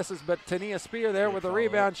line, misses, but Tania Spear there with the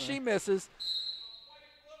rebound. She misses.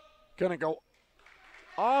 Going to go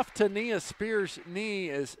off Tania Spear's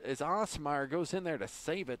knee as Osmeyer goes in there to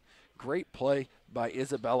save it. Great play by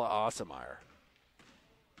Isabella Osmeyer.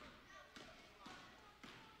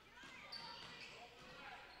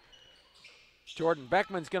 Jordan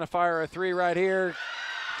Beckman's going to fire a 3 right here.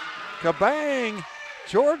 Kabang!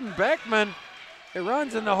 Jordan Beckman. It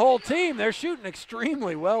runs in the whole team. They're shooting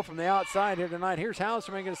extremely well from the outside here tonight. Here's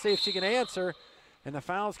Hauserman going to see if she can answer. And the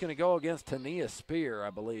foul's going to go against Tania Spear, I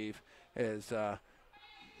believe, as the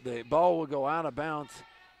ball will go out of bounds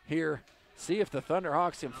here. See if the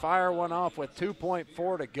Thunderhawks can fire one off with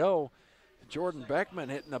 2.4 to go. Jordan Beckman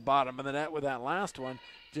hitting the bottom of the net with that last one.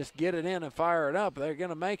 Just get it in and fire it up. They're going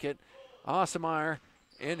to make it. Osmeyer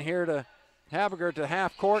in here to Habiger to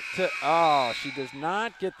half court she does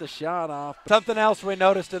not get the shot off. Something else we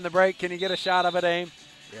noticed in the break. Can you get a shot of it, Aim?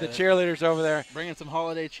 Yeah, the cheerleaders over there. Bringing some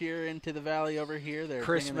holiday cheer into the valley over here. They're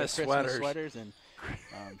Christmas sweaters. And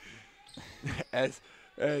as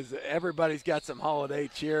everybody's got some holiday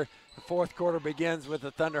cheer. The 4th quarter begins with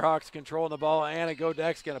the Thunderhawks controlling the ball. Anna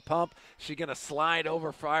Godek's going to pump. She's going to slide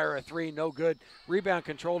over, fire a 3, no good. Rebound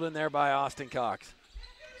controlled in there by Austin Cox.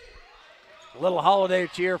 A little holiday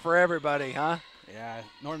cheer for everybody, huh? Yeah,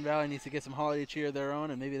 Northern Valley needs to get some holiday cheer of their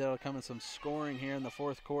own, and maybe that'll come in some scoring here in the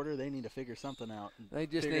 4th quarter. They need to figure something out. They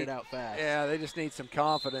just figure it out fast. Yeah, they just need some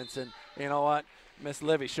confidence. And you know what? Miss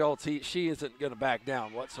Livy Schultz, she isn't going to back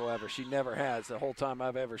down whatsoever. She never has. The whole time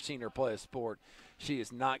I've ever seen her play a sport, she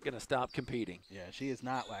is not going to stop competing. Yeah, she is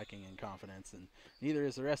not lacking in confidence, and neither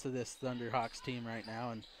is the rest of this Thunderhawks team right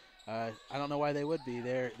now. And I don't know why they would be.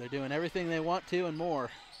 They're doing everything they want to and more.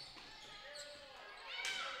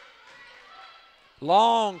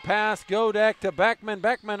 Long pass, Godek to Beckman.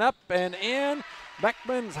 Beckman up and in.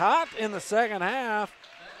 Beckman's hot in the second half.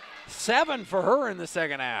 7 for her in the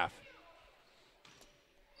second half.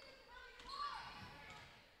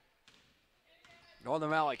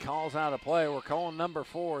 Northern Valley calls out a play. We're calling number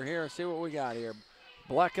 4 here. See what we got here.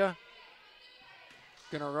 Blecka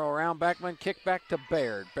going to go around Beckman. Kick back to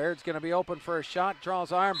Baird. Baird's going to be open for a shot.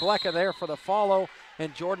 Draws iron. Blecka there for the follow.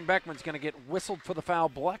 And Jordan Beckman's going to get whistled for the foul.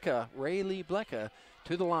 Blecka, Rayleigh Blecka,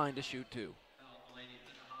 to the line to shoot 2.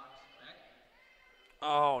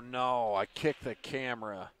 Oh, no. I kicked the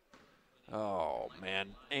camera. Oh, man.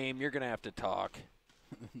 Aim, you're going to have to talk.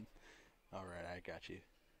 All right, I got you.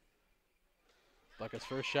 Blecka's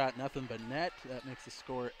first shot, nothing but net. That makes the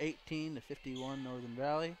score 18-51 Northern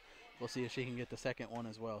Valley. We'll see if she can get the second one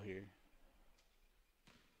as well here.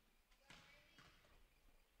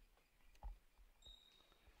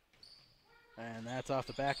 And that's off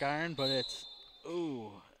the back iron, but it's,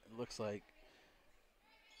 it looks like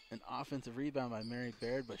an offensive rebound by Mary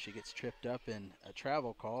Baird, but she gets tripped up in a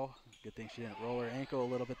travel call. Good thing she didn't roll her ankle a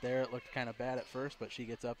little bit there. It looked kind of bad at first, but she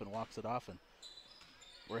gets up and walks it off, and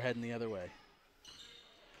we're heading the other way.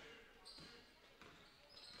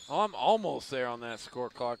 Oh, I'm almost there on that score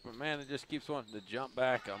clock, but, man, it just keeps wanting to jump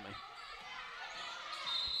back on me.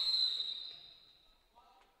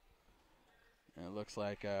 And it looks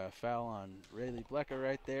like a foul on Rayleigh Blecker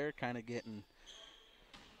right there, kind of getting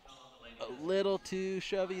a little too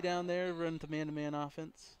shovey down there, running to man-to-man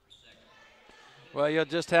offense. Well, you'll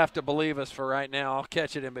just have to believe us for right now. I'll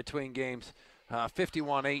catch it in between games.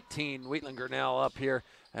 51-18, Wheatland Grinnell up here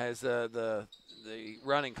as the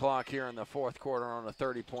running clock here in the fourth quarter on a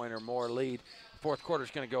 30-point or more lead. Fourth quarter is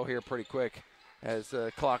going to go here pretty quick as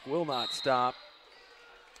the clock will not stop.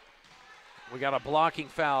 We got a blocking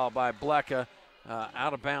foul by Blecker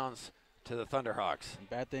out of bounds to the Thunderhawks. And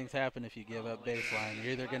bad things happen if you give up baseline.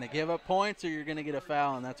 You're either going to give up points or you're going to get a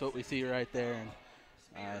foul, and that's what we see right there,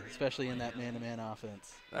 and especially in that man-to-man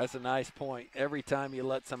offense. That's a nice point. Every time you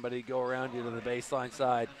let somebody go around you to the baseline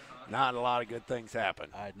side, not a lot of good things happen.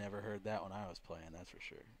 I'd never heard that when I was playing, that's for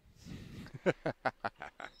sure.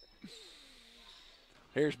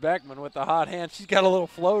 Here's Beckman with the hot hand. She's got a little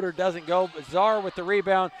floater, doesn't go. Czar with the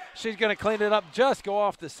rebound. She's going to clean it up, just go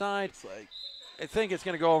off the side. I think it's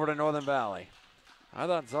going to go over to Northern Valley. I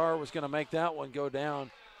thought Czar was going to make that one go down.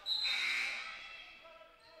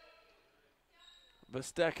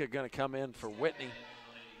 Basteka going to come in for Whitney.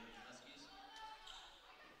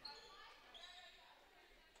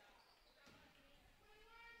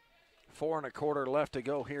 Four and a quarter left to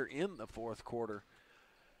go here in the fourth quarter.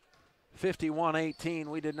 51-18.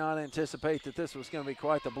 We did not anticipate that this was going to be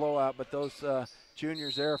quite the blowout, but those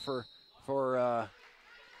juniors there for the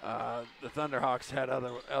Thunderhawks had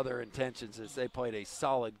other intentions as they played a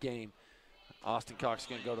solid game. Austin Cox is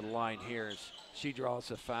going to go to the line here as she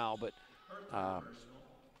draws a foul, but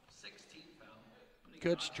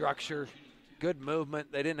good structure, good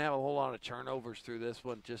movement. They didn't have a whole lot of turnovers through this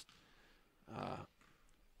one, just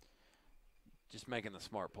making the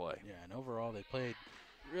smart play. Yeah, and overall they played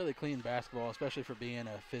really clean basketball, especially for being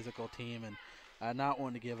a physical team and not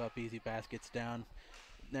wanting to give up easy baskets down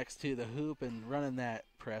next to the hoop and running that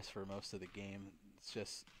press for most of the game. It's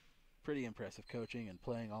just pretty impressive coaching and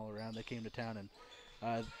playing all around. They came to town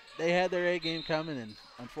and they had their A game coming, and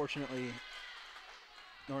unfortunately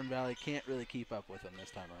Northern Valley can't really keep up with them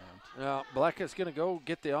this time around. Now, Blecka's going to go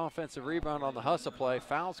get the offensive rebound on the hustle play.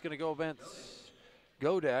 Foul's going to go against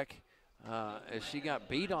Godek as she got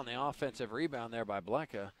beat on the offensive rebound there by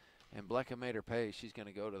Blecka, and Blecka made her pay. She's going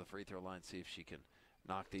to go to the free throw line, see if she can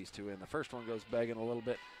knock these two in. The first one goes begging a little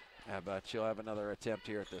bit, but she'll have another attempt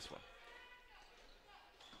here at this one.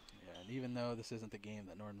 Yeah, and even though this isn't the game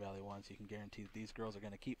that Northern Valley wants, you can guarantee that these girls are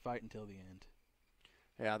going to keep fighting until the end.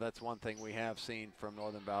 Yeah, that's one thing we have seen from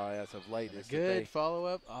Northern Valley as of late. Is good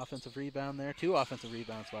follow-up, offensive rebound there. 2 offensive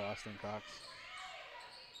rebounds by Austin Cox.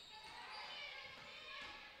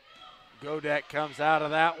 Godek comes out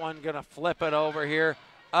of that one, going to flip it over here,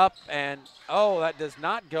 up, and, oh, that does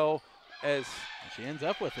not go as she ends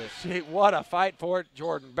up with it. What a fight for it.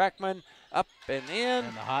 Jordan Beckman up and in.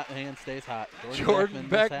 And the hot hand stays hot. Jordan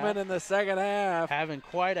Beckman in the second half. Having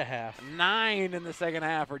quite a half. 9 in the second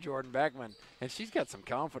half for Jordan Beckman. And she's got some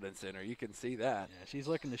confidence in her. You can see that. Yeah, she's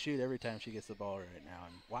looking to shoot every time she gets the ball right now,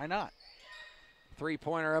 and why not?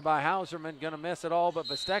 Three-pointer by Hauserman, going to miss it all, but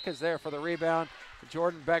Basteka's there for the rebound.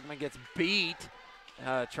 Jordan Beckman gets beat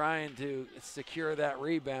trying to secure that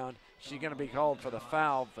rebound. She's going to be called for the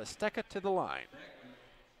foul. Basteka to the line.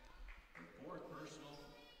 Fourth personal,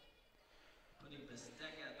 putting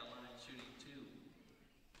Basteka at the line, shooting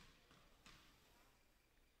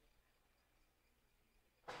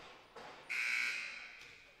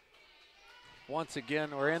 2. Once again,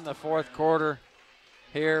 we're in the fourth quarter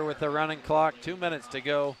here with the running clock. 2 minutes to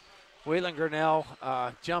go. Wheatland Grinnell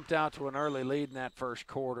jumped out to an early lead in that first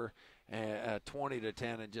quarter,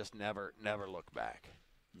 20-10, and just never looked back.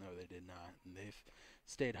 No, they did not. And they've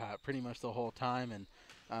stayed hot pretty much the whole time. And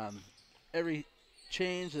every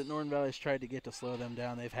change that Northern Valley's tried to get to slow them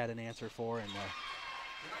down, they've had an answer for.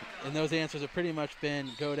 And those answers have pretty much been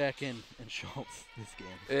Godek and Schultz this game.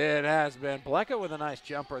 It has been. Blecka with a nice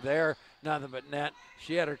jumper there. Nothing but net.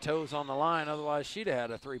 She had her toes on the line. Otherwise, she'd have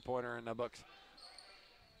had a three-pointer in the books.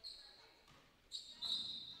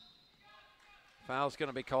 Foul's going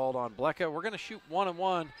to be called on Blecka. We're going to shoot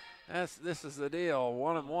 1-1. This is the deal.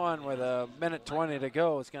 1-1 with a minute 20 to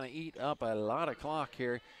go. It's going to eat up a lot of clock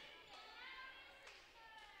here.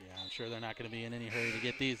 Yeah, I'm sure they're not going to be in any hurry to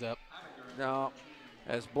get these up. No,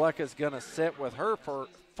 as Blecka's going to sit with her for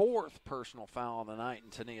 4th personal foul of the night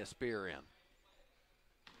and Tania Spear in.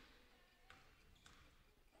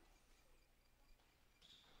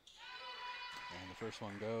 first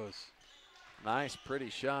one goes. Nice,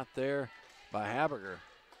 pretty shot there by Habiger.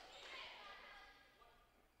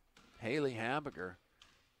 Haley Habiger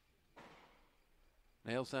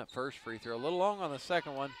nails that first free throw. A little long on the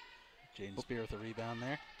second one. Jaden Spear with a rebound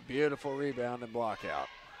there. Beautiful rebound and block out.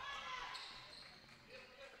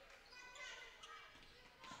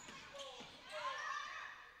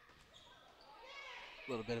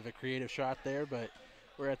 A little bit of a creative shot there, but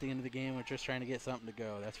we're at the end of the game. We're just trying to get something to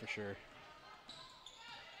go, that's for sure.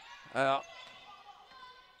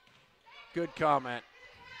 Good comment.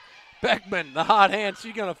 Beckman, the hot hand.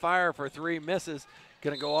 She's going to fire for 3, misses.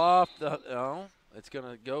 Going to go off the, it's going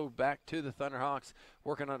to go back to the Thunderhawks.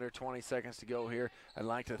 Working under 20 seconds to go here. I'd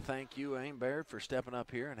like to thank you, Aim Baird, for stepping up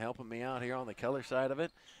here and helping me out here on the color side of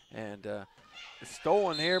it. And it's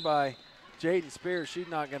stolen here by Jaden Spears. She's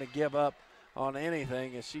not going to give up on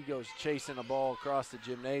anything as she goes chasing a ball across the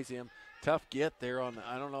gymnasium. Tough get there on,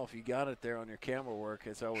 I don't know if you got it there on your camera work.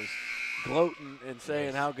 It's always gloating and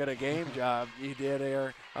saying how good a game job you did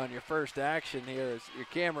there on your first action here as your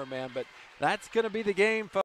cameraman. But that's going to be the game, folks.